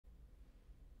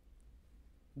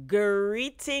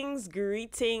Greetings,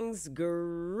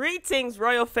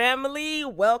 royal family.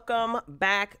 Welcome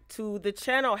back to the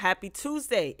channel. Happy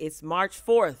Tuesday. It's March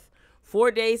 4th. 4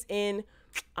 days in.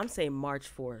 I'm saying March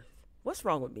 4th. What's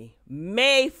wrong with me?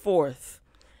 May 4th.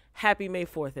 Happy May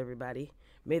 4th, everybody.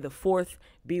 May the 4th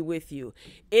be with you.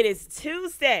 It is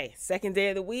Tuesday, second day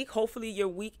of the week. Hopefully your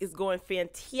week is going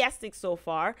fantastic so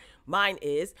far. Mine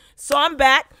is. So I'm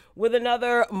back with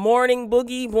another morning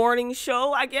boogie morning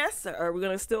show, I guess. Are we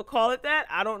going to still call it that?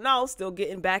 I don't know. Still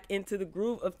getting back into the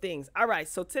groove of things. All right.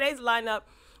 So today's lineup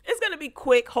is going to be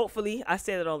quick. Hopefully. I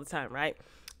say that all the time, right?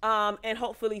 And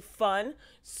hopefully fun.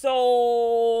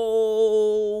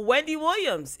 So Wendy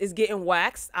Williams is getting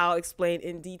waxed. I'll explain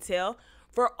in detail.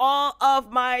 For all of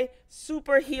my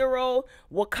superhero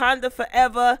Wakanda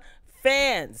Forever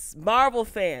fans, Marvel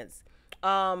fans,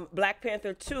 Black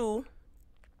Panther 2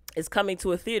 is coming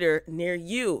to a theater near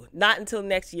you. Not until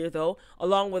next year, though,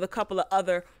 along with a couple of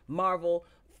other Marvel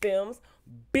films.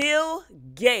 Bill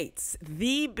Gates,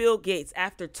 the Bill Gates,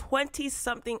 after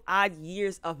 20-something odd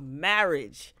years of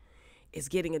marriage, is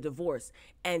getting a divorce.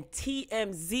 And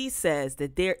TMZ says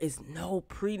that there is no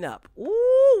prenup.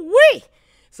 Ooh-wee!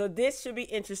 So this should be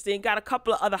interesting. Got a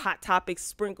couple of other hot topics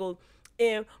sprinkled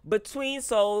in between.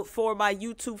 So for my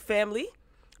YouTube family,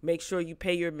 make sure you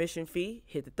pay your admission fee.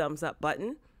 Hit the thumbs up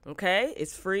button. Okay?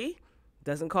 It's free.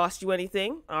 Doesn't cost you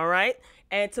anything. All right?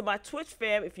 And to my Twitch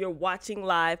fam, if you're watching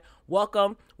live,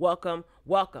 welcome, welcome,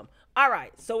 welcome. All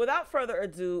right. So without further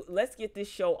ado, let's get this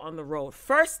show on the road.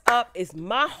 First up is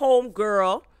my home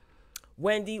girl,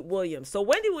 Wendy Williams. So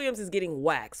Wendy Williams is getting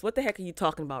waxed. What the heck are you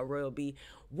talking about, Royal B?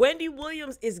 Wendy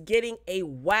Williams is getting a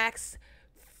wax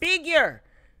figure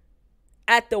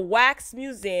at the Wax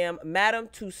Museum, Madame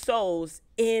Tussauds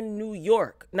in New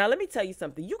York. Now, let me tell you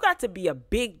something. You got to be a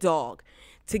big dog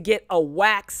to get a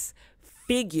wax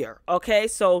figure, okay?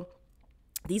 So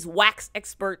these wax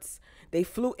experts, they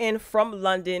flew in from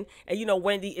London, and you know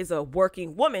Wendy is a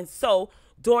working woman. So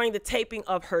during the taping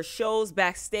of her shows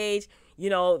backstage, you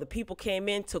know, the people came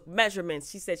in, took measurements.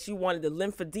 She said she wanted the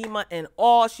lymphedema and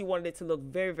all. She wanted it to look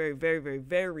very, very, very, very,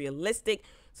 very realistic.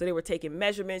 So they were taking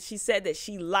measurements. She said that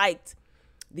she liked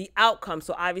the outcome.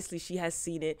 So obviously she has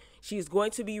seen it. She is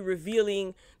going to be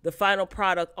revealing the final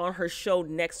product on her show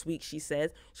next week, she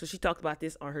says. So she talked about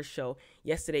this on her show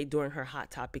yesterday during her Hot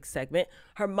Topic segment.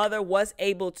 Her mother was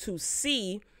able to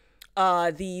see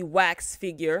the wax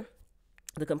figure,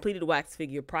 the completed wax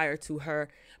figure, prior to her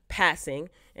passing.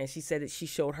 And she said that she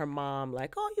showed her mom,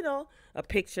 like, oh, you know, a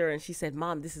picture. And she said,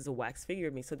 Mom, this is a wax figure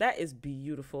of me. So that is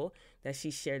beautiful that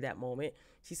she shared that moment.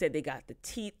 She said they got the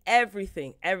teeth,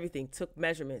 everything, took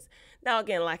measurements. Now,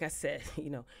 again, like I said, you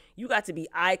know, you got to be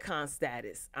icon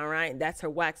status. All right. And that's her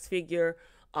wax figure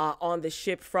on the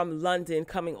ship from London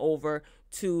coming over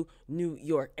to New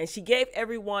York. And she gave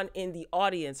everyone in the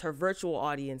audience, her virtual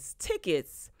audience,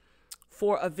 tickets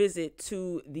for a visit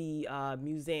to the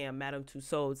museum, Madame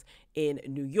Tussauds in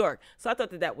New York. So I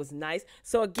thought that that was nice.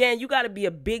 So again, you got to be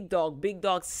a big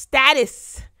dog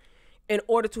status in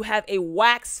order to have a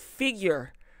wax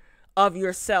figure of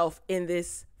yourself in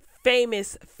this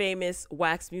famous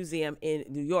wax museum in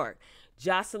New York.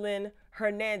 Jocelyn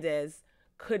Hernandez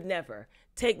could never.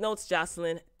 Take notes,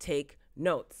 Jocelyn, take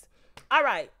notes. All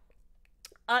right,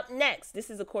 up next, this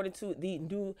is according to the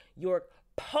New York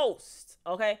Post.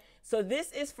 Okay, so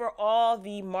this is for all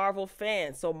the Marvel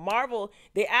fans. So Marvel,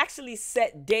 they actually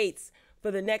set dates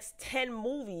for the next 10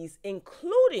 movies,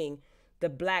 including the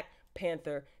Black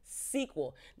Panther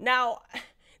sequel. Now,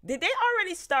 did they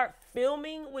already start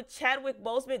filming with Chadwick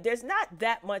Boseman? There's not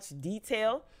that much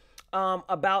detail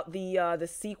about the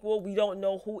sequel. We don't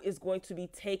know who is going to be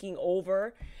taking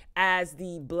over as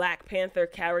the Black Panther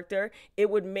character. It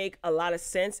would make a lot of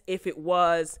sense if it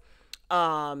was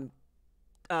T'Challa.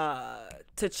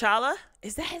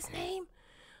 Is that his name?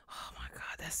 Oh my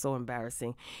God, that's so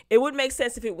embarrassing. It would make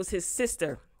sense if it was his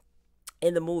sister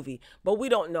in the movie, but we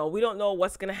don't know. We don't know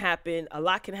what's going to happen. A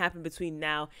lot can happen between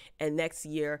now and next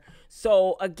year.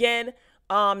 So again,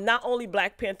 not only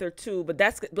Black Panther 2, but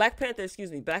that's Black Panther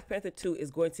 2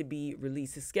 is going to be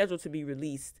released. It's scheduled to be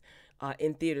released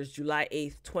in theaters July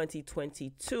 8th,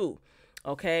 2022.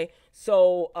 Okay.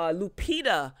 So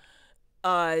Lupita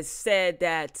said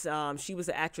that she was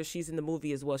an actress. She's in the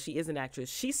movie as well. She is an actress.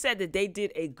 She said that they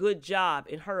did a good job,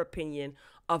 in her opinion,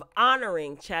 of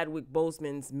honoring Chadwick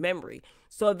Boseman's memory.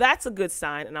 So that's a good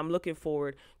sign, and I'm looking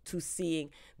forward to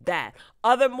seeing that.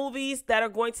 Other movies that are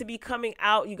going to be coming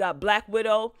out, you got Black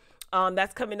Widow.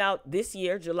 That's coming out this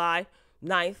year, July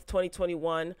 9th,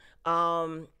 2021.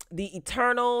 The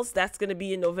Eternals, that's going to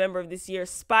be in November of this year.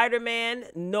 Spider-Man,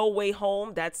 No Way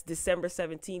Home, that's December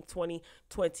 17th,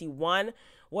 2021.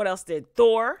 What else did?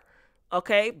 Thor,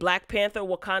 okay. Black Panther,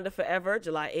 Wakanda Forever,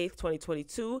 July 8th,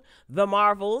 2022. The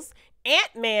Marvels,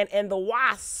 Ant-Man and the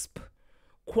Wasp,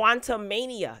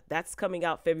 Quantumania, that's coming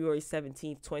out February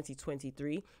 17th,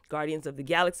 2023. Guardians of the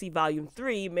Galaxy, Volume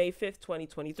 3, May 5th,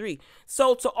 2023.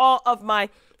 So to all of my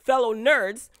fellow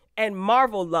nerds and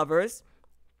Marvel lovers,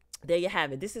 there you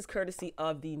have it. This is courtesy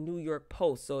of the New York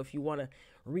Post. So if you want to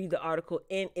read the article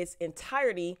in its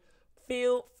entirety,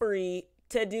 feel free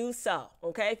to do so.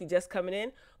 Okay, if you're just coming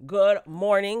in, good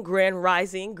morning, grand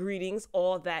rising, greetings,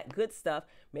 all that good stuff.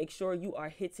 Make sure you are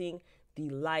hitting the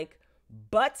like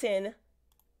button.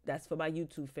 That's for my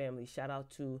YouTube family. Shout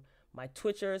out to my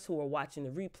Twitchers who are watching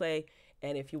the replay.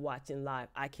 And if you're watching live,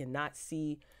 I cannot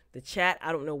see the chat.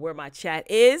 I don't know where my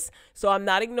chat is, so I'm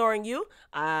not ignoring you.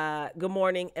 Good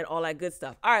morning and all that good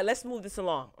stuff. All right, let's move this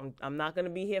along. I'm not going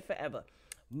to be here forever.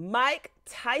 Mike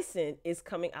Tyson is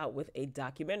coming out with a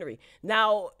documentary.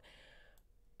 Now,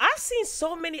 I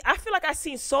feel like I've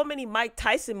seen so many Mike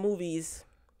Tyson movies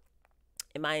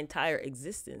in my entire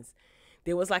existence.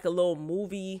 There was like a little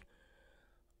movie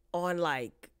on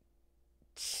like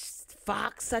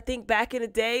Fox, I think, back in the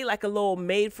day, like a little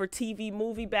made-for-TV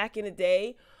movie back in the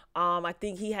day. I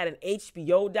think he had an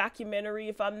HBO documentary,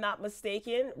 if I'm not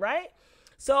mistaken, right?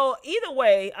 So either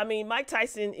way, I mean, Mike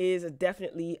Tyson is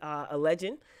definitely a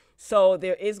legend. So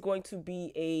there is going to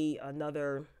be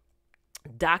another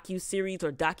docu-series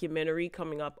or documentary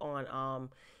coming up on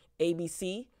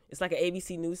ABC. It's like an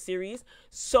ABC News series.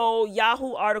 So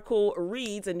Yahoo article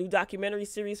reads, a new documentary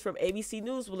series from ABC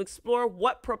News will explore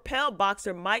what propelled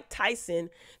boxer Mike Tyson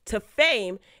to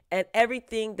fame and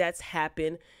everything that's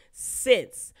happened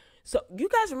since. So you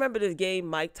guys remember this game,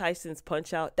 Mike Tyson's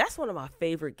Punch-Out? That's one of my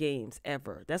favorite games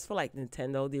ever. That's for like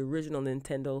Nintendo, the original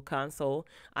Nintendo console.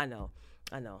 I know.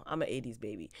 I'm an 80s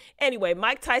baby. Anyway,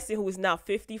 Mike Tyson, who is now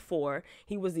 54,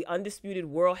 he was the undisputed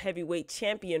world heavyweight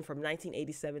champion from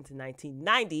 1987 to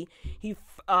 1990.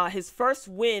 His first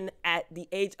win at the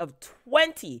age of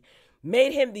 20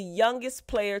 made him the youngest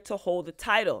player to hold the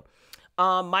title.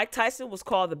 Mike Tyson was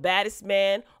called the baddest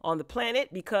man on the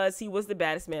planet because he was the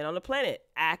baddest man on the planet.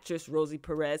 Actress Rosie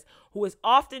Perez, who has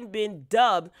often been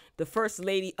dubbed the first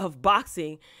lady of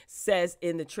boxing, says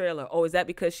in the trailer. Oh, is that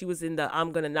because she was in the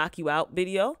I'm Gonna Knock You Out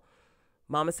video?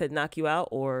 Mama said knock you out,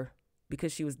 or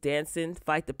because she was dancing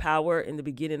Fight the Power in the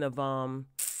beginning of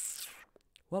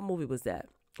what movie was that?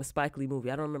 A Spike Lee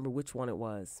movie. I don't remember which one it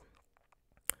was.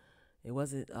 It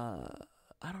wasn't I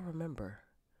don't remember.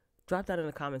 Drop that in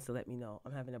the comments to let me know.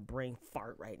 I'm having a brain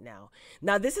fart right now.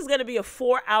 Now, this is going to be a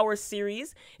 4-hour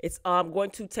series. It's going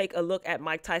to take a look at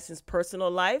Mike Tyson's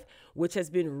personal life, which has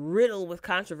been riddled with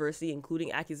controversy,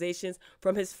 including accusations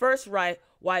from his first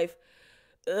wife.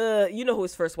 You know who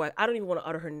his first wife. I don't even want to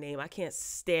utter her name. I can't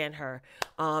stand her.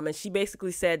 And she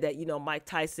basically said that, Mike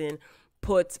Tyson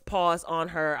put paws on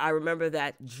her. I remember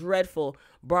that dreadful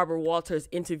Barbara Walters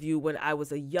interview when I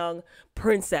was a young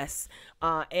princess.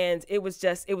 And it was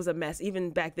a mess.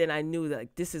 Even back then I knew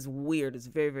that this is weird. It's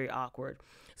very, very awkward.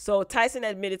 So Tyson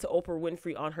admitted to Oprah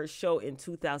Winfrey on her show in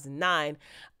 2009,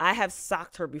 I have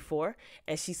socked her before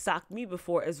and she socked me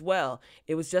before as well.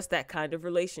 It was just that kind of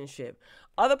relationship.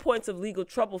 Other points of legal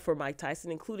trouble for Mike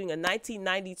Tyson, including a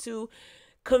 1992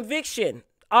 conviction,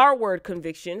 R-word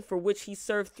conviction, for which he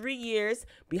served 3 years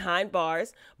behind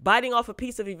bars, biting off a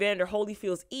piece of Evander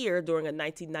Holyfield's ear during a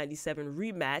 1997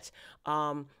 rematch,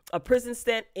 a prison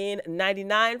stint in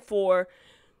 99 for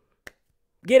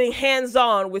getting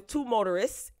hands-on with 2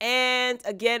 motorists, and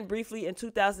again briefly in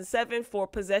 2007 for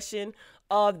possession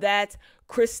of that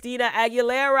Christina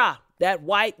Aguilera, that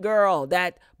white girl,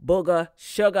 that booger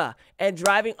sugar, and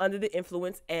driving under the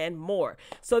influence and more.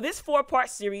 So this 4-part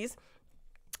series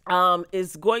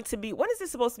is going to be, when is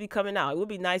this supposed to be coming out? It would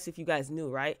be nice if you guys knew,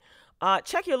 right?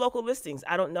 Check your local listings.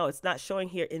 I don't know. It's not showing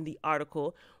here in the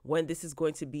article when this is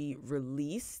going to be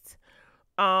released.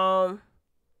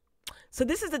 So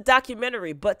this is a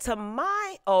documentary, but to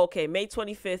my, May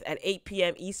 25th at 8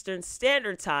 p.m. Eastern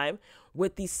Standard Time,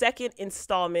 with the second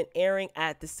installment airing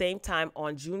at the same time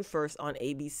on June 1st on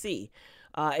ABC.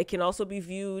 It can also be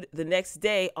viewed the next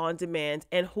day on demand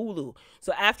and Hulu.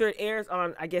 So after it airs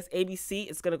on, I guess, ABC,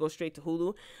 it's going to go straight to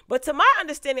Hulu. But to my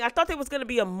understanding, I thought there was going to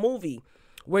be a movie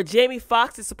where Jamie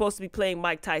Foxx is supposed to be playing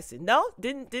Mike Tyson. No?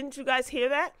 Didn't you guys hear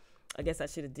that? I guess I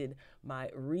should have did my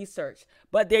research.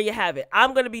 But there you have it.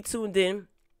 I'm going to be tuned in.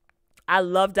 I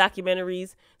love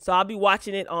documentaries, so I'll be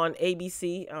watching it on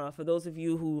ABC. For those of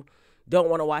you who don't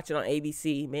want to watch it on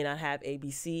ABC, may not have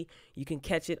ABC, you can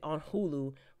catch it on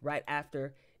Hulu right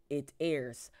after it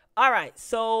airs. All right,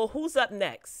 so who's up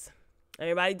next?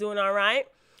 Everybody doing all right?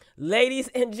 Ladies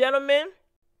and gentlemen,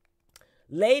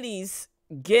 ladies,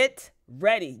 get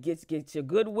ready. Get your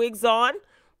good wigs on.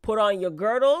 Put on your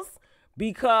girdles,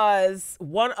 because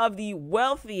one of the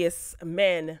wealthiest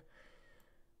men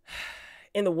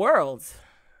in the world,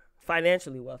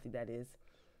 financially wealthy that is,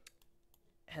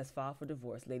 has filed for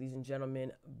divorce. Ladies and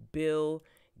gentlemen, Bill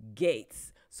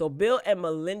Gates. So Bill and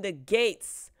Melinda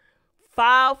Gates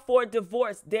filed for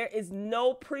divorce. There is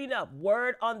no prenup.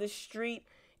 Word on the street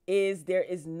is there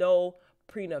is no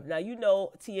prenup. Now, you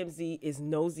know TMZ is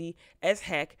nosy as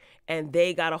heck, and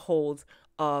they got a hold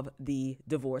of the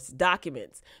divorce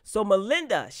documents. So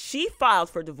Melinda, she filed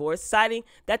for divorce, citing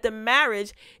that the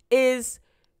marriage is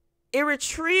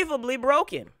irretrievably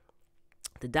broken.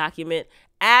 The document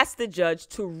asked the judge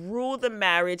to rule the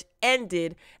marriage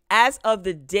ended as of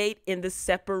the date in the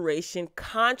separation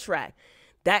contract.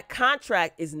 That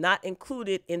contract is not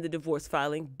included in the divorce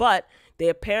filing, but they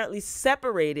apparently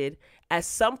separated at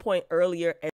some point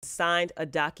earlier and signed a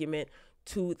document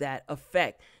to that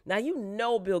effect. Now, you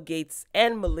know Bill Gates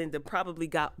and Melinda probably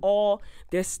got all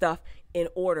their stuff in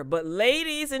order. But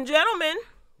ladies and gentlemen,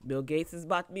 Bill Gates is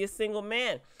about to be a single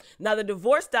man. Now, the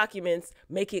divorce documents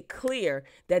make it clear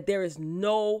that there is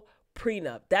no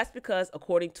prenup. That's because,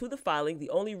 according to the filing,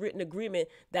 the only written agreement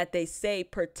that they say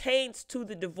pertains to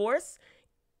the divorce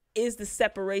is the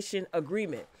separation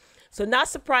agreement. So not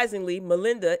surprisingly,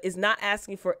 Melinda is not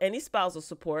asking for any spousal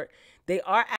support. They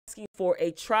are asking for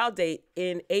a trial date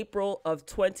in April of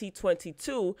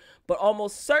 2022, but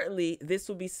almost certainly this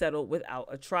will be settled without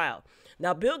a trial.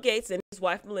 Now, Bill Gates and his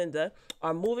wife Melinda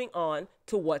are moving on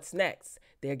to what's next.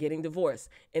 They're getting divorced.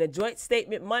 In a joint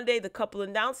statement Monday, the couple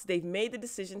announced they've made the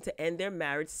decision to end their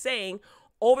marriage, saying,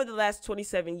 "Over the last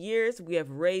 27 years, we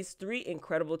have raised 3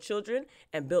 incredible children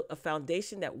and built a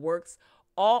foundation that works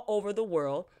all over the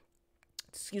world,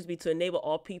 to enable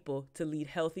all people to lead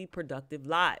healthy, productive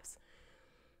lives."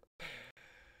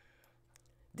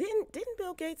 Didn't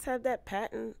Bill Gates have that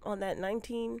patent on that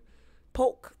 19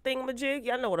 poke thingamajig?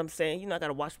 Y'all know what I'm saying. You know, I got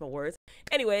to watch my words.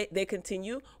 Anyway, they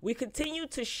continue. "We continue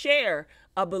to share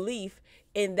a belief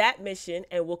in that mission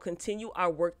and will continue our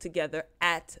work together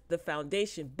at the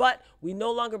foundation. But we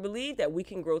no longer believe that we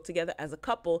can grow together as a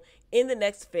couple in the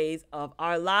next phase of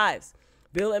our lives."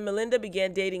 Bill and Melinda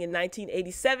began dating in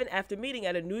 1987 after meeting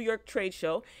at a New York trade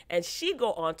show, and she'd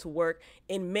go on to work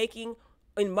in marketing,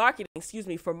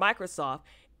 for Microsoft,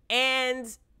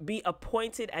 and be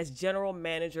appointed as general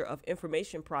manager of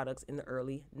information products in the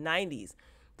early 90s.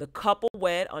 The couple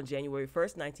wed on January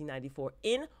 1st, 1994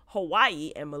 in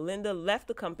Hawaii, and Melinda left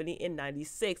the company in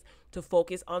 96 to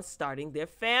focus on starting their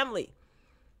family.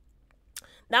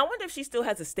 Now, I wonder if she still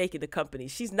has a stake in the company.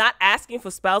 She's not asking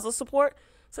for spousal support,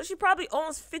 so she probably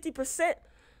owns 50%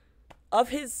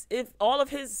 of all of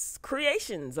his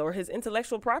creations or his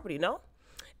intellectual property, no?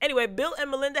 Anyway, Bill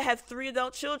and Melinda have 3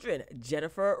 adult children,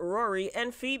 Jennifer, Rory,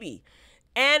 and Phoebe,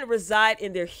 and reside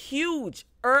in their huge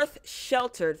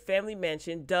earth-sheltered family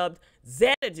mansion dubbed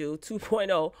Xanadu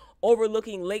 2.0,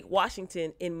 overlooking Lake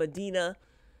Washington in Medina.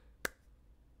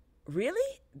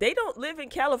 Really? They don't live in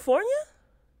California?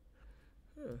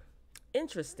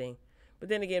 Interesting. But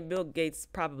then again, Bill Gates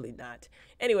probably not.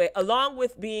 Anyway, along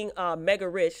with being mega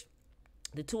rich,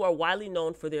 the two are widely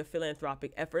known for their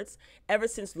philanthropic efforts ever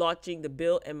since launching the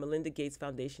Bill and Melinda Gates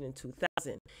Foundation in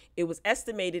 2000. It was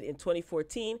estimated in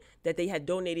 2014 that they had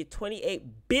donated $28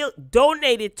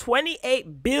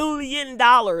 billion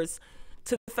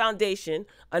to the foundation,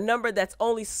 a number that's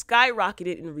only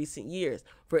skyrocketed in recent years.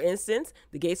 For instance,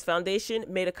 the Gates Foundation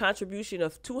made a contribution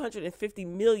of $250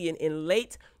 million in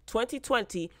late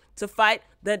 2020 to fight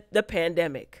the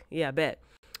pandemic. Yeah, I bet.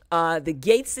 The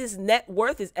Gates' net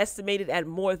worth is estimated at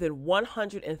more than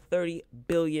 $130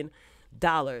 billion.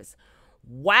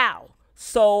 Wow.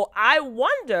 So I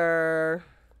wonder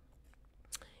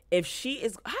if she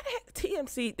is, how the heck,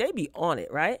 TMC, they be on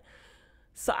it, right?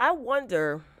 So I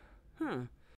wonder,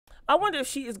 if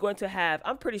she is going to have,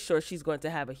 I'm pretty sure she's going to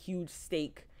have a huge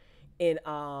stake in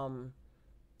the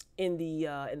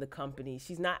company.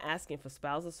 She's not asking for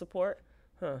spousal support.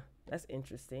 That's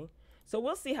interesting. So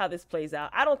we'll see how this plays out.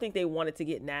 I don't think they want it to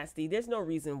get nasty. There's no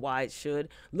reason why it should.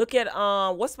 Look at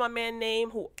what's my man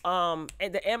name? And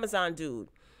the Amazon dude.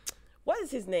 What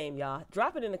is his name, y'all?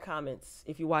 Drop it in the comments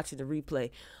if you're watching the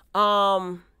replay.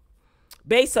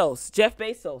 Bezos, Jeff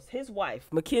Bezos, his wife,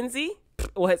 Mackenzie,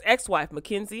 or his ex-wife,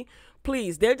 Mackenzie.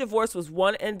 Please, their divorce was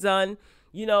one and done.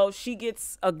 You know, she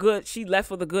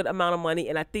left with a good amount of money,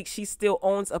 and I think she still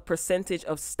owns a percentage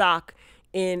of stock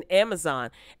in Amazon.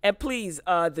 And please,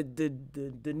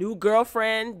 the new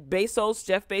girlfriend,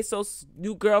 Jeff Bezos'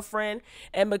 new girlfriend,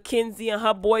 and Mackenzie and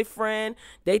her boyfriend,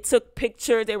 they took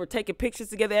pictures. They were taking pictures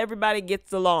together. Everybody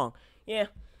gets along. Yeah.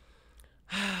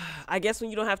 I guess when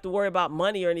you don't have to worry about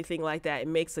money or anything like that, it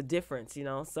makes a difference. You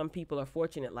know, some people are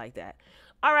fortunate like that.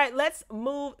 All right, let's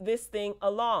move this thing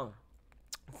along.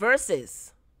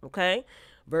 Versus, okay?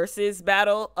 Versus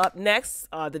battle up next,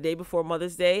 the day before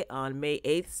Mother's Day on May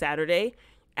 8th, Saturday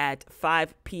at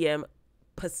 5 p.m.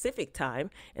 Pacific time.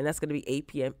 And that's going to be 8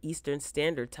 p.m. Eastern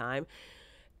Standard Time.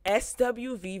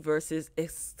 SWV versus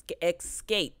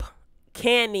Escape.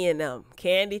 Candy and them.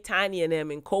 Candy, Tiny and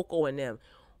them, and Coco and them.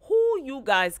 Who you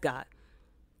guys got?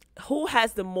 Who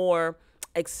has the more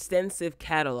extensive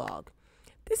catalog?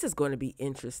 This is going to be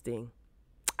interesting.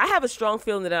 I have a strong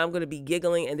feeling that I'm going to be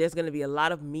giggling, and there's going to be a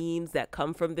lot of memes that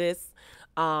come from this.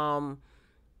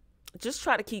 Just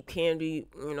try to keep Candy,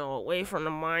 away from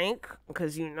the mic,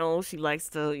 because, she likes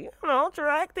to,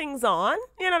 drag things on.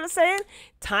 You know what I'm saying?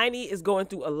 Tiny is going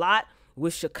through a lot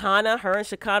with Shekinah. Her and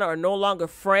Shekinah are no longer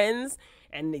friends,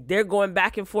 and they're going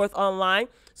back and forth online.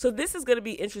 So this is going to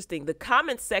be interesting. The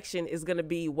comment section is going to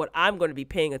be what I'm going to be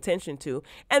paying attention to,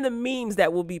 and the memes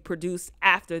that will be produced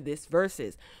after this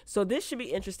versus. So this should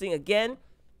be interesting. Again,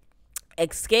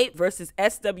 Escape versus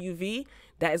SWV.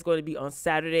 That is going to be on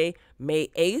Saturday, May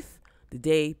 8th, the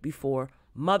day before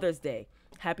Mother's Day.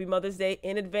 Happy Mother's Day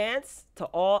in advance to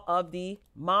all of the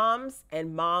moms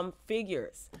and mom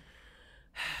figures.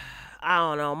 I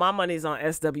don't know. My money's on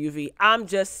SWV. I'm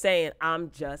just saying.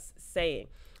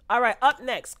 All right, up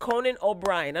next, Conan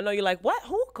O'Brien. I know you're like, what?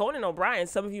 Who? Conan O'Brien.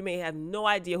 Some of you may have no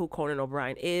idea who Conan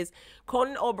O'Brien is.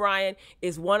 Conan O'Brien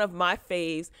is one of my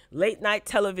faves, late night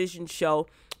television show.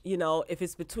 If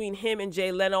it's between him and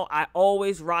Jay Leno, I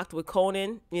always rocked with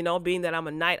Conan. Being that I'm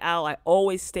a night owl, I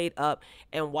always stayed up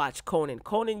and watched Conan.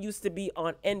 Conan used to be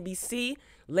on NBC,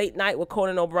 late night with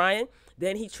Conan O'Brien.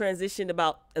 Then he transitioned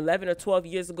about 11 or 12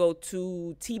 years ago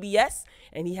to TBS,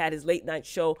 and he had his late night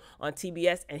show on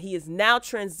TBS, and he is now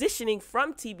transitioning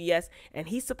from TBS, and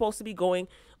he's supposed to be going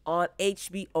on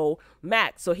HBO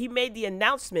Max. So he made the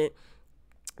announcement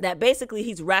that basically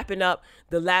he's wrapping up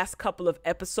the last couple of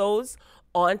episodes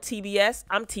on TBS.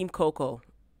 I'm Team Coco.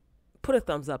 Put a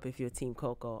thumbs up if you're Team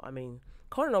Coco. I mean,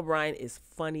 Conan O'Brien is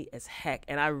funny as heck,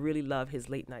 and I really love his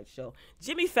late night show.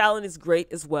 Jimmy Fallon is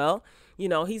great as well.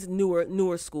 He's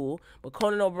newer school, but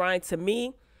Conan O'Brien, to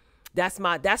me, that's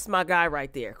my guy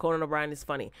right there. Conan O'Brien is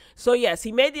funny. So yes,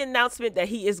 he made the announcement that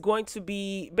he is going to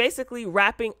be basically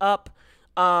wrapping up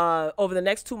over the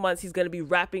next 2 months. He's going to be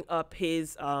wrapping up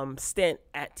his stint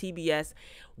at TBS.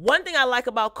 One thing I like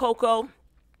about Conan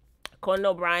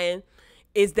O'Brien,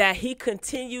 is that he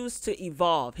continues to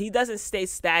evolve. He doesn't stay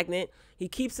stagnant. He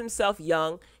keeps himself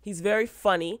young. He's very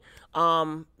funny.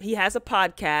 He has a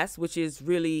podcast, which is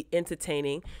really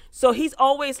entertaining. So he's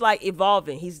always like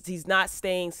evolving. He's not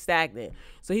staying stagnant.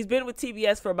 So he's been with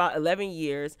TBS for about 11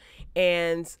 years.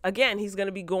 And again, he's going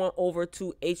to be going over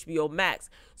to HBO Max.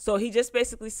 So he just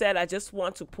basically said, I just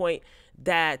want to point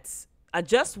that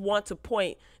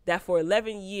for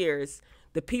 11 years,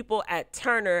 the people at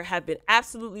Turner have been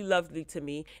absolutely lovely to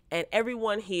me, and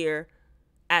everyone here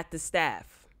at the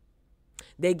staff.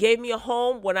 They gave me a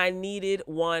home when I needed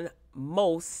one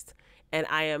most, and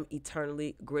I am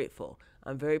eternally grateful.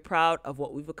 I'm very proud of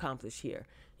what we've accomplished here.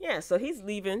 Yeah, so he's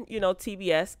leaving,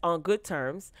 TBS on good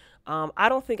terms. I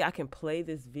don't think I can play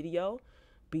this video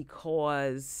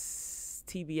because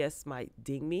TBS might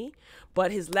ding me,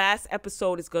 but his last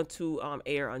episode is going to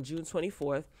air on June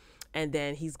 24th. And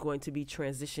then he's going to be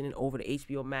transitioning over to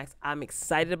HBO Max. I'm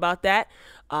excited about that.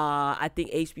 I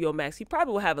think HBO Max, he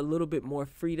probably will have a little bit more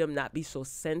freedom, not be so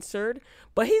censored.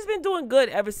 But he's been doing good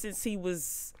ever since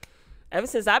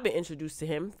I've been introduced to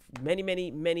him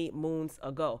many moons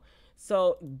ago.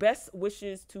 So best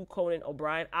wishes to Conan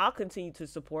O'Brien. I'll continue to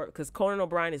support because Conan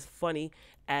O'Brien is funny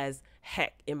as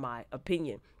heck, in my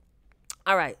opinion.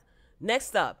 All right,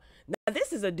 next up. Now,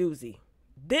 this is a doozy.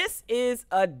 This is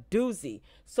a doozy.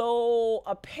 So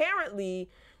apparently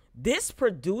this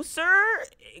producer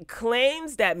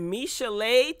claims that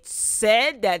Michelet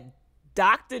said that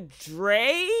Dr.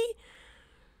 Dre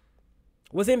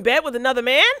was in bed with another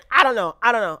man. I don't know.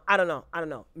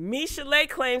 Michelet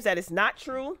claims that it's not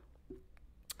true.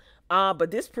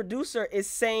 But this producer is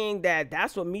saying that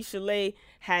that's what Michelet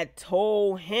had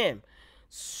told him.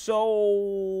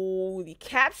 So the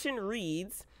caption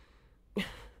reads,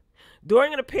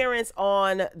 during an appearance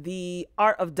on The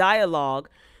Art of Dialogue,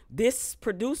 this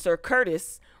producer,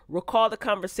 Curtis, recalled a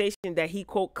conversation that he,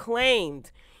 quote,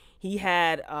 claimed he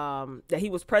had that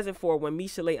he was present for when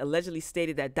Michel'le allegedly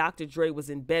stated that Dr. Dre was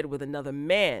in bed with another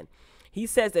man. He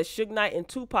says that Suge Knight and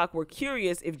Tupac were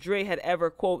curious if Dre had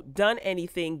ever, quote, done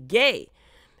anything gay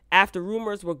after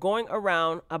rumors were going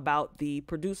around about the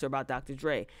producer, about Dr.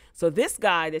 Dre. So this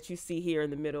guy that you see here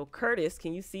in the middle, Curtis,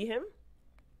 can you see him?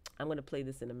 I'm going to play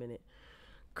this in a minute.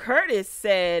 Curtis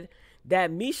said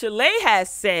that Michel'le has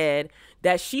said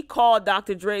that she called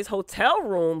Dr. Dre's hotel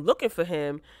room looking for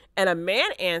him, and a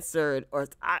man answered,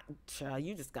 child,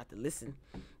 you just got to listen.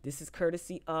 This is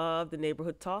courtesy of the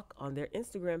Neighborhood Talk on their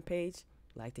Instagram page.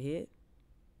 Like to hear it?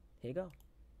 Here you go.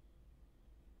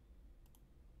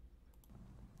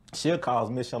 She calls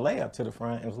Michel'le up to the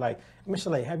front and was like,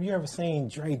 Michel'le, have you ever seen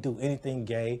Dre do anything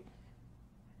gay?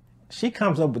 She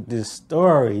comes up with this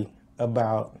story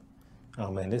about,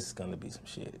 oh man, this is going to be some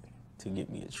shit to get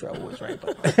me in trouble with Dre.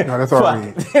 But no, that's all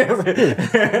right.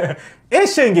 It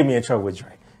shouldn't get me in trouble with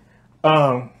Dre.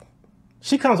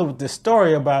 She comes up with this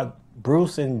story about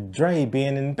Bruce and Dre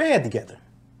being in bed together.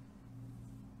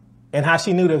 And how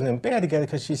she knew they was in bed together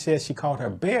because she said she called her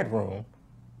bedroom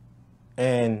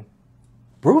and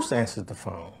Bruce answered the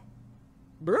phone.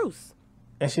 Bruce.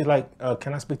 And she's like,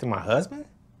 can I speak to my husband?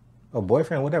 Or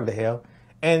boyfriend, whatever the hell.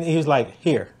 And he was like,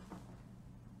 here.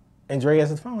 And Dre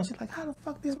answered the phone. She's like, how the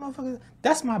fuck these motherfuckers?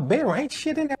 That's my bedroom. Ain't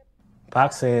shit in there.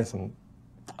 Pac saying some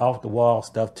off-the-wall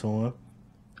stuff to him.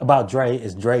 About Dre,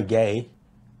 is Dre gay?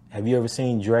 Have you ever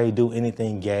seen Dre do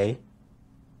anything gay?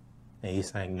 And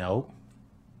he's like, no.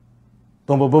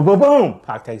 Boom, boom, boom, boom, boom.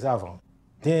 Pac takes off on him.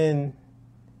 Then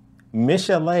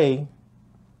Michel'le,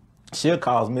 she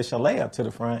calls Michel'le up to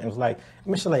the front and was like,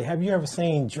 Michel'le, have you ever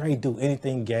seen Dre do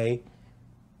anything gay?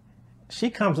 She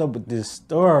comes up with this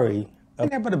story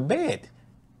about a bed.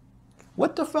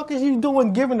 What the fuck is you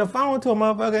doing giving the phone to a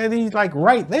motherfucker and he's like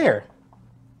right there?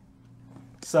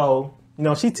 So, you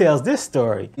know, she tells this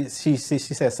story. She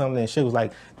said something and she was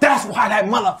like, that's why that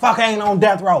motherfucker ain't on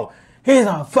death row. He's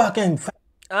a fucking...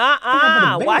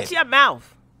 Watch your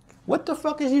mouth. What the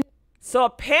fuck is you... So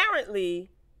apparently,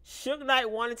 Suge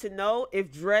Knight wanted to know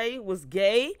if Dre was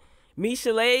gay.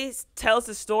 Michel'le tells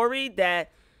the story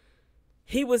that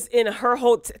he was in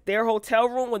their hotel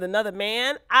room with another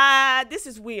man. This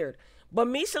is weird. But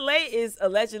Michel'le is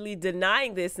allegedly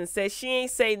denying this and says she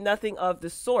ain't say nothing of the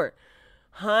sort.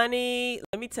 Honey,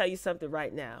 let me tell you something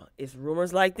right now. It's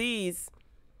rumors like these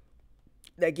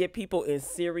that get people in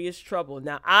serious trouble.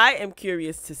 Now, I am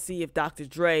curious to see if Dr.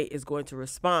 Dre is going to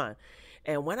respond.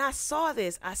 And when I saw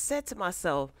this, I said to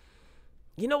myself,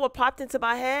 you know what popped into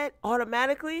my head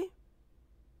automatically?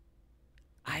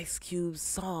 Ice Cube's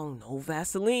song, No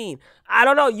Vaseline. I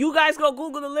don't know. You guys go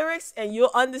Google the lyrics and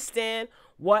you'll understand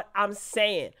what I'm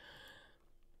saying.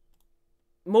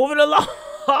 Moving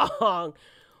along.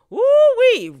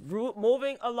 Woo-wee.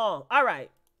 Moving along. All right.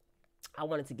 I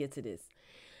wanted to get to this.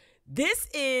 This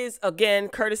is, again,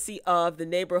 courtesy of the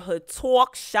Neighborhood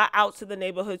Talk. Shout out to the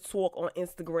Neighborhood Talk on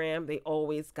Instagram. They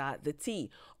always got the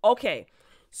tea. Okay.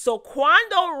 So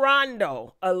Quando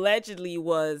Rondo allegedly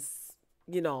was,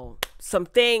 you know, some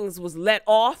things was let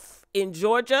off in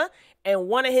Georgia, and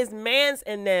one of his mans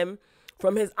in them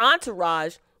from his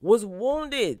entourage was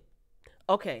wounded.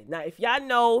 Okay, now if y'all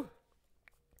know,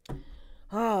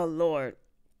 oh Lord,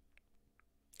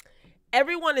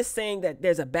 everyone is saying that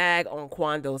there's a bag on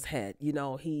Quando's head. You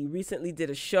know, he recently did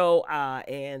a show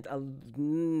and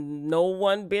no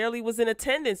one barely was in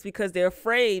attendance because they're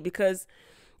afraid because,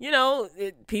 you know,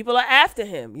 people are after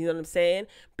him. You know what I'm saying?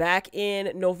 Back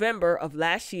in November of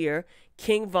last year,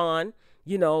 King Von,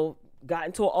 you know, got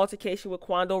into an altercation with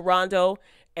Quando Rondo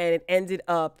and it ended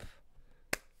up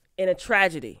in a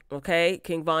tragedy, okay?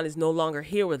 King Von is no longer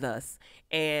here with us.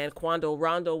 And Quando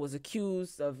Rondo was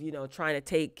accused of, you know, trying to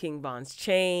take King Von's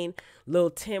chain. Lil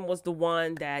Tim was the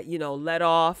one that, you know, let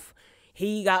off.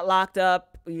 He got locked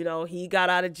up. You know, he got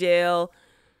out of jail.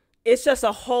 It's just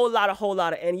a whole lot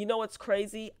of, and you know what's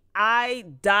crazy? I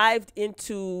dived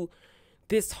into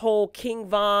this whole King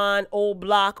Von, Old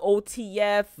Block,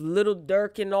 OTF, Little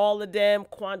Durk and all of them,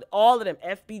 all of them,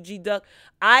 FBG Duck.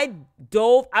 I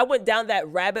went down that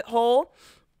rabbit hole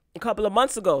a couple of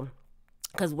months ago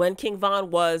because when King Von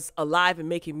was alive and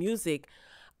making music,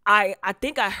 I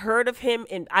think I heard of him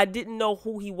and I didn't know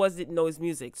who he was, didn't know his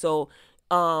music. So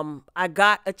I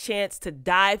got a chance to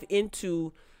dive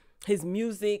into his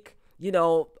music, you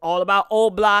know, all about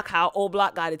Old Block, how Old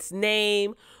Block got its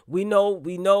name. We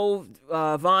know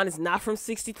Von is not from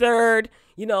 63rd,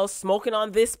 you know, smoking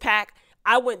on this pack.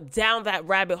 I went down that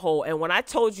rabbit hole. And when I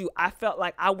told you, I felt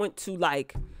like I went to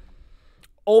like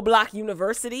Old Block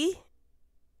University.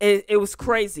 It was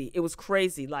crazy. It was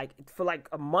crazy. Like for like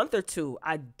a month or two,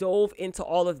 I dove into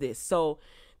all of this. So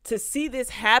to see this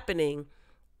happening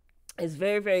is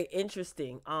very, very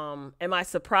interesting. Am I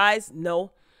surprised?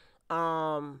 No.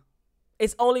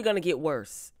 It's only going to get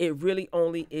worse. It really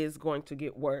only is going to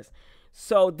get worse.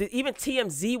 So even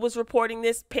TMZ was reporting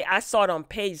this. I saw it on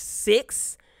page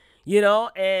 6, you know,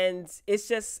 and it's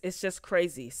just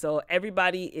crazy. So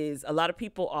a lot of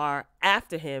people are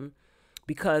after him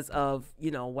because of, you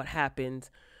know, what happened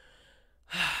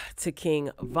to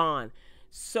King Von.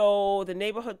 So the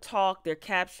Neighborhood Talk, their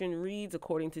caption reads,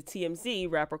 according to TMZ,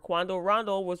 rapper Quando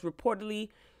Rondo was reportedly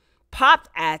popped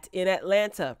at in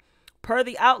Atlanta. Per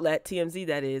the outlet, TMZ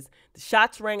that is, the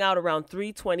shots rang out around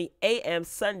 3:20 a.m.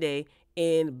 Sunday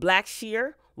in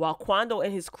Blackshear, while Quando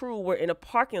and his crew were in a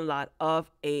parking lot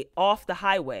off the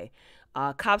highway.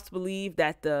 Cops believe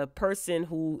that the person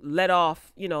who let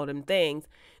off, you know, them things,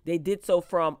 they did so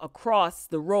from across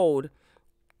the road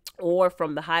or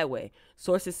from the highway.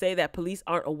 Sources say that police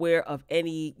aren't aware of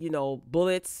any, you know,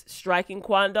 bullets striking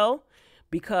Quando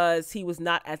because he was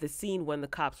not at the scene when the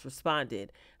cops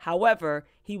responded. However,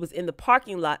 he was in the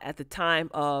parking lot at the time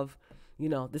of, you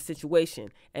know, the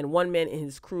situation, and one man in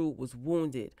his crew was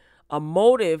wounded. A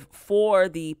motive for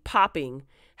the popping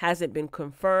hasn't been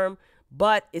confirmed,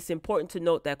 but it's important to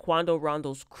note that Quando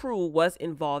Rondo's crew was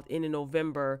involved in a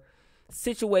November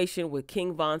situation with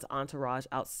King Von's entourage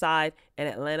outside an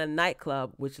Atlanta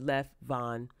nightclub, which left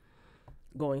Von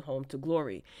going home to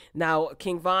glory. Now,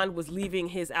 King Von was leaving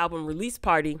his album release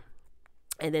party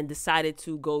and then decided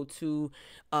to go to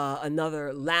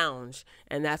another lounge,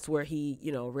 and that's where he,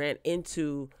 you know, ran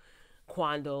into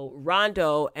Quando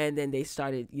Rondo, and then they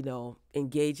started, you know,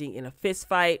 engaging in a fist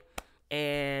fight,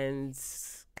 and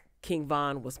King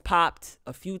Von was popped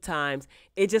a few times.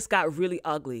 It just got really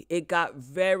ugly. It got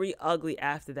very ugly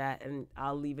after that, and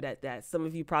I'll leave it at that. Some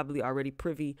of you probably already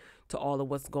privy to all of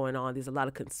what's going on. There's a lot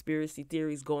of conspiracy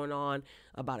theories going on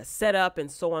about a setup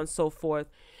and so on and so forth.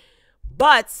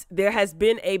 But there has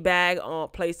been a bag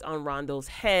placed on Rondo's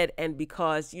head, and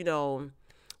because, you know,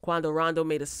 Quando Rondo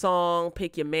made a song,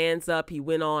 Pick Your Mans Up, he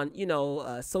went on, you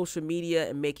know, social media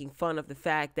and making fun of the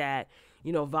fact that,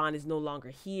 you know, Von is no longer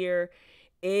here.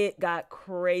 It got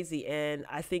crazy, and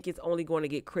I think it's only going to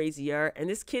get crazier. And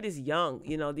this kid is young.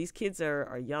 You know, these kids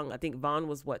are young. I think Von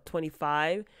was, what,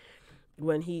 25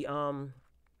 when he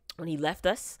left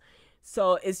us.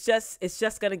 So it's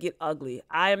just going to get ugly.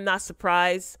 I am not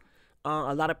surprised.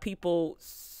 A lot of people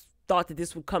thought that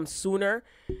this would come sooner.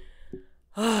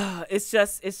 It's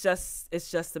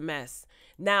just a mess.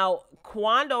 Now,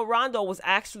 Quando Rondo was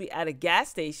actually at a gas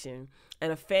station,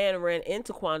 and a fan ran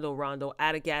into Quando Rondo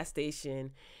at a gas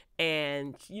station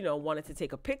and, you know, wanted to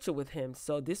take a picture with him.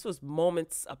 So this was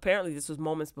moments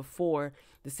before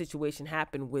the situation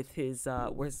happened with his,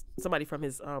 where somebody from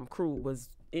his crew was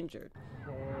injured.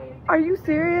 Are you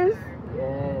serious?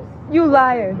 Yes. You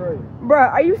lying.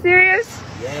 Bruh, are you serious?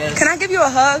 Yes. Can I give you a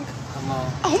hug? Come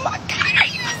on. Oh my God, are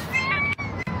you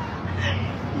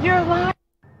serious? You're lying.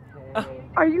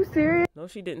 Are you serious? No,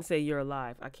 she didn't say you're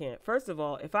alive. I can't. First of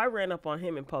all, if I ran up on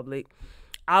him in public,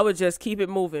 I would just keep it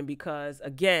moving because,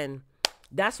 again,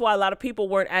 that's why a lot of people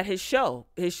weren't at his show.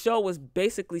 His show was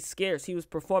basically scarce. He was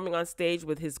performing on stage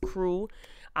with his crew.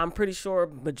 I'm pretty sure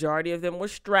majority of them were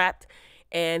strapped,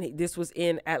 and this was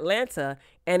in Atlanta,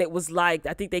 and it was like,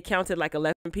 I think they counted like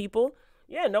 11 people.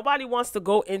 Yeah, nobody wants to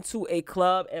go into a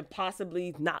club and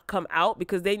possibly not come out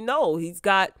because they know he's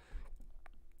got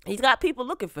people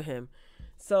looking for him.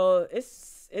 So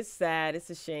it's sad.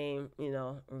 It's a shame, you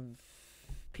know.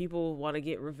 People want to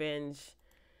get revenge.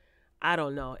 I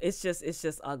don't know. It's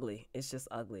just ugly. It's just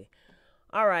ugly.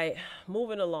 All right,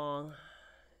 moving along.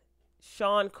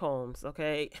 Sean Combs,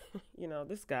 okay? You know,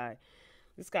 this guy's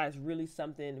really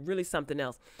something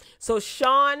else. So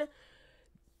Sean,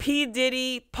 P.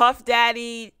 Diddy, Puff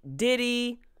Daddy,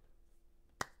 Diddy,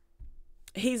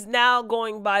 he's now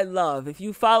going by Love. If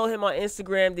you follow him on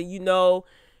Instagram, then you know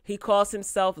he calls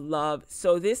himself Love.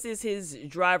 So this is his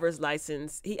driver's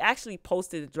license. He actually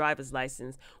posted a driver's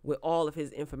license with all of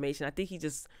his information. I think he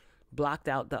just blocked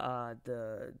out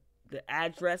the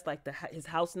address, like his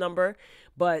house number,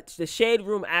 but the Shade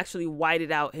Room actually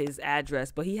whited out his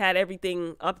address, but he had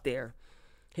everything up there,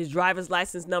 his driver's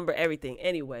license number, everything.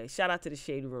 Anyway, shout out to the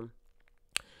Shade Room.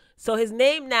 So his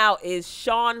name now is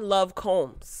Sean Love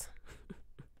Combs.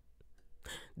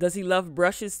 Does he love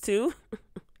brushes too?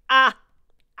 A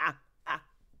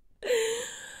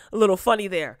little funny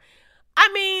there.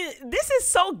 I mean, this is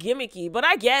so gimmicky, but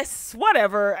I guess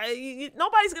whatever.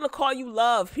 Nobody's going to call you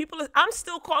Love. I'm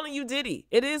still calling you Diddy.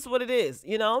 It is what it is,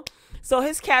 you know? So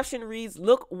his caption reads,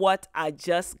 "Look what I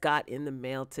just got in the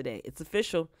mail today. It's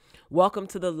official. Welcome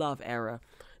to the Love era.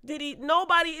 Diddy,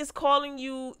 nobody is calling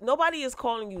you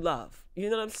love. You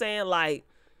know what I'm saying? Like,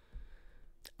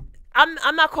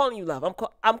 I'm not calling you love.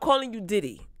 I'm calling you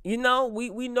Diddy. You know,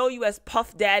 we know you as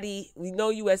Puff Daddy. We know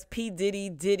you as P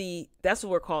Diddy. That's what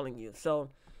we're calling you. So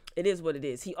it is what it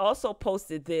is. He also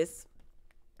posted this.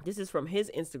 This is from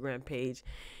his Instagram page.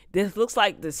 This looks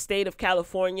like the state of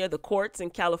California, the courts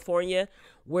in California,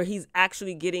 where he's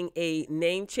actually getting a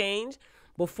name change.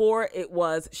 Before it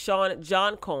was Sean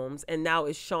John Combs, and now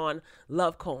it's Sean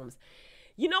Love Combs.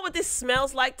 You know what this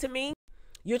smells like to me?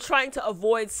 You're trying to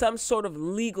avoid some sort of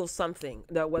legal something,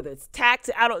 that whether it's tax,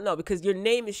 I don't know, because your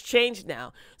name is changed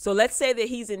now. So let's say that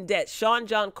he's in debt. Sean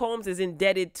John Combs is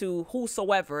indebted to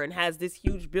whosoever and has this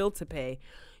huge bill to pay.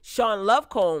 Sean Love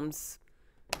Combs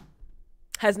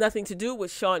has nothing to do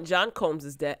with Sean John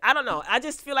Combs' debt. I don't know. I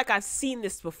just feel like I've seen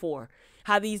this before.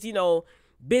 How these, you know,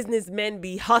 businessmen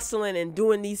be hustling and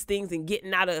doing these things and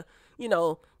getting out of, you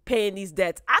know, paying these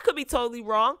debts. I could be totally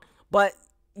wrong, but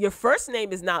your first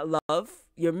name is not Love.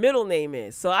 Your middle name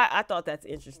is. So I thought that's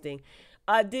interesting.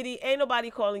 Diddy, ain't nobody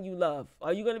calling you Love.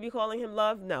 Are you going to be calling him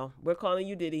Love? No, we're calling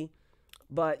you Diddy,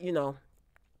 but, you know,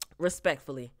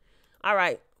 respectfully. All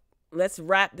right, let's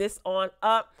wrap this on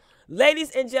up. Ladies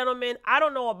and gentlemen, I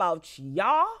don't know about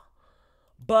y'all,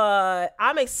 but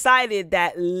I'm excited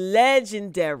that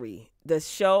Legendary, the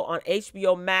show on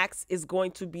HBO Max, is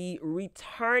going to be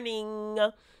returning.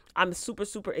 I'm super,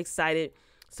 super excited.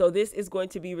 So this is going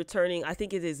to be returning. I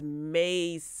think it is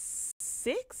May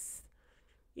 6th,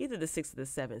 either the 6th or the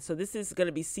 7th. So this is going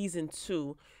to be season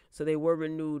 2. So they were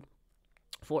renewed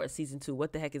for a season 2.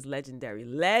 What the heck is Legendary?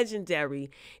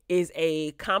 Legendary is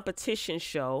a competition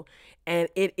show, and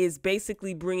it is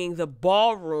basically bringing the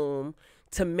ballroom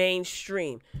to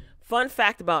mainstream. Fun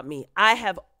fact about me, I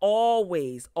have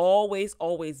always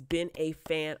been a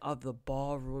fan of the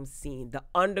ballroom scene, the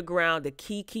underground, the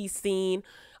kiki scene.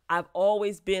 I've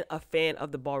always been a fan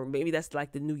of the ballroom. Maybe that's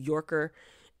like the New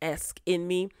Yorker-esque in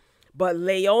me. But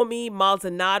Leomi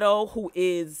Maldonado, who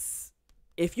is,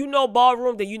 if you know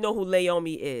ballroom, then you know who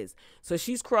Leomi is. So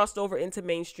she's crossed over into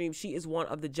mainstream. She is one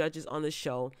of the judges on the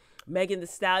show. Megan Thee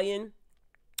Stallion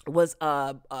was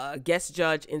a guest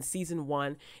judge in season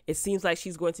 1. It seems like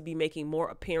she's going to be making more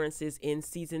appearances in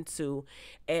season 2,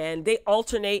 and they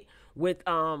alternate with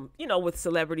you know, with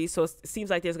celebrities. So it seems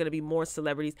like there's going to be more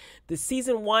celebrities. The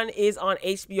season 1 is on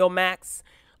HBO Max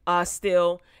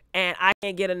still, and I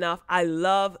can't get enough. I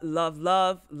love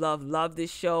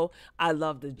this show. I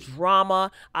love the drama.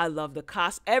 I love the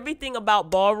cost. Everything about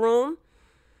ballroom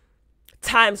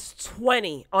times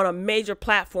 20 on a major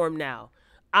platform now.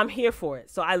 I'm here for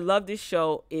it. So I love this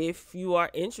show. If you are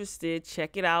interested,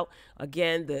 check it out.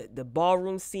 Again, the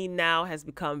ballroom scene now has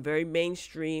become very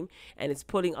mainstream, and it's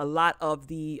putting a lot of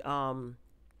the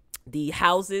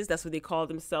houses, that's what they call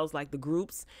themselves, like the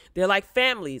groups. They're like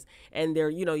families, and they're,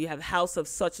 you know, you have house of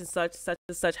such and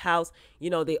such house. You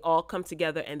know, they all come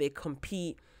together and they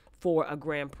compete for a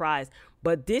grand prize.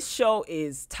 But this show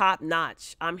is top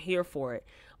notch. I'm here for it.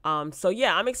 So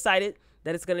yeah, I'm excited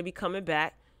that it's going to be coming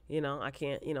back. You know, I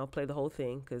can't, you know, play the whole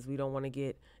thing because we don't want to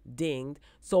get dinged.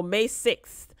 So May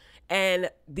 6th. And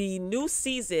the new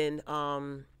season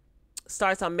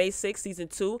starts on May 6th, season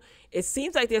 2. It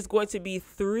seems like there's going to be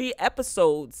 3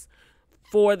 episodes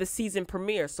for the season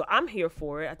premiere. So I'm here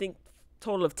for it. I think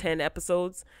total of 10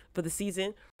 episodes for the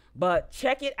season. But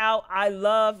check it out. I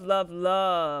love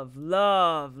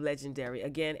Legendary.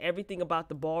 Again, everything about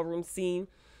the ballroom scene.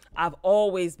 I've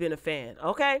always been a fan.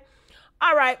 Okay.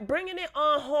 All right, bringing it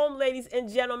on home, ladies and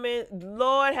gentlemen.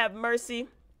 Lord have mercy.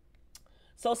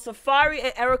 So Safari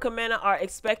and Erica Mena are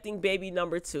expecting baby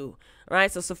number 2. All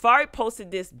right, so Safari posted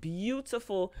this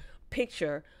beautiful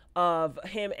picture of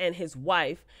him and his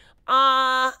wife.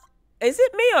 Is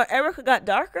it me or Erica got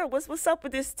darker? What's up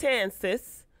with this tan,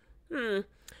 sis?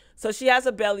 So she has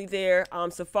a belly there.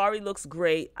 Safari looks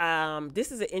great.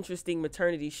 This is an interesting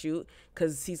maternity shoot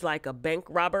because he's like a bank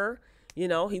robber. You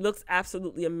know, he looks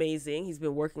absolutely amazing. He's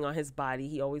been working on his body.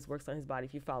 He always works on his body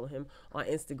if you follow him on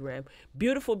Instagram.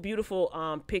 Beautiful,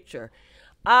 beautiful picture.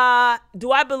 Do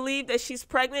I believe that she's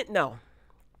pregnant? No.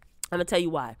 I'm going to tell you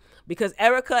why. Because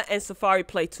Erica and Safari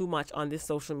play too much on this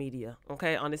social media,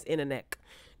 okay, on this internet.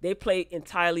 They play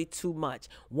entirely too much.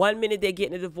 1 minute they're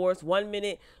getting a divorce. 1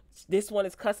 minute this one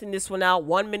is cussing this one out.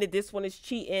 1 minute this one is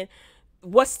cheating.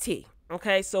 What's tea?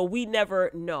 Okay, so we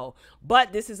never know.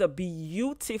 But this is a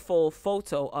beautiful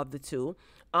photo of the two.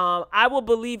 I will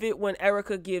believe it when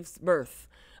Erica gives birth.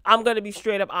 I'm going to be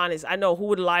straight up honest. I know who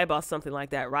would lie about something like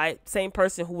that, right? Same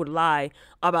person who would lie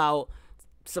about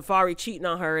Safari cheating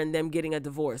on her and them getting a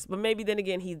divorce. But maybe then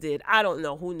again he did. I don't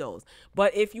know. Who knows?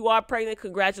 But if you are pregnant,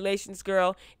 congratulations,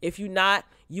 girl. If you're not,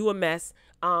 you a mess.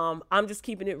 I'm just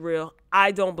keeping it real.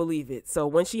 I don't believe it. So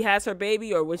when she has her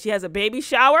baby, or when she has a baby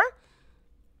shower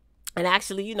and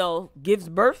actually, you know, gives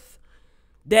birth,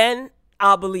 then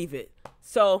I'll believe it.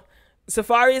 So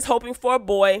Safari is hoping for a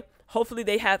boy. Hopefully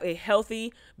they have a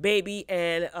healthy baby,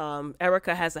 and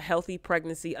Erica has a healthy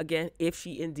pregnancy, again, if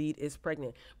she indeed is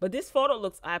pregnant. But this photo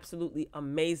looks absolutely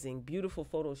amazing. Beautiful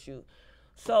photo shoot.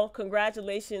 So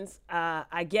congratulations,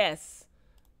 I guess,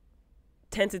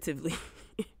 tentatively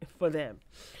for them.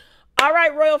 All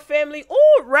right, Royal Family.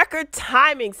 Ooh, record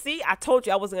timing. See, I told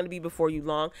you I wasn't going to be before you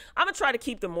long. I'm going to try to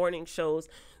keep the morning shows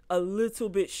a little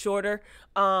bit shorter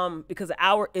because an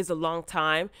hour is a long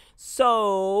time.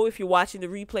 So if you're watching the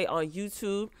replay on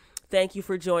YouTube, thank you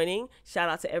for joining. Shout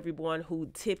out to everyone who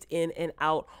tipped in and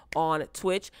out on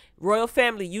Twitch. Royal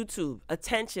Family YouTube,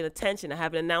 attention, attention. I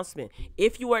have an announcement.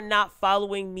 If you are not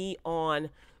following me on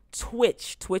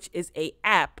Twitch, Twitch is a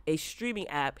streaming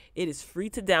app. It is free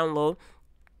to download.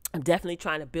 I'm definitely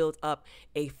trying to build up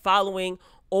a following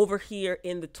over here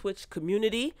in the Twitch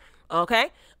community.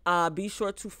 Okay, be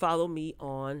sure to follow me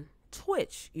on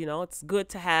Twitch. You know, it's good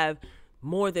to have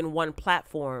more than one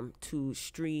platform to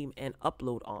stream and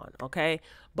upload on. Okay,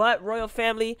 but Royal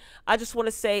Family, I just want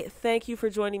to say thank you for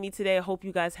joining me today. I hope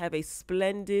you guys have a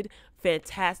splendid,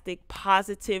 fantastic,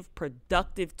 positive,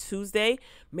 productive Tuesday.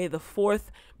 May the 4th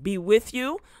be with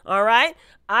you. All right,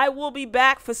 I will be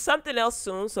back for something else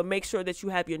soon, so make sure that you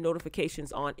have your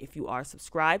notifications on if you are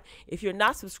subscribed. If you're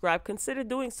not subscribed, consider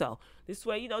doing so. This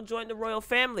way, you know, join the Royal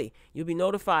Family. You'll be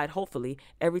notified, hopefully,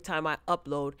 every time I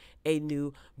upload a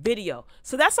new video.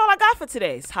 So that's all I got for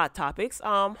today's Hot Topics.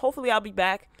 Hopefully I'll be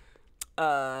back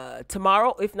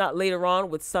tomorrow, if not later on,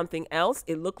 with something else.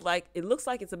 It looks like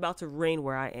it's about to rain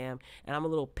where I am, and I'm a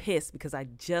little pissed because I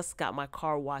just got my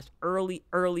car washed early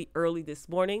this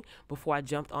morning before I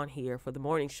jumped on here for the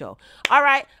morning show. All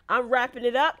right, I'm wrapping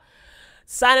it up,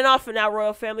 signing off for now,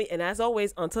 Royal Family, and as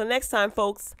always, until next time,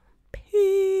 folks,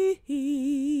 peace.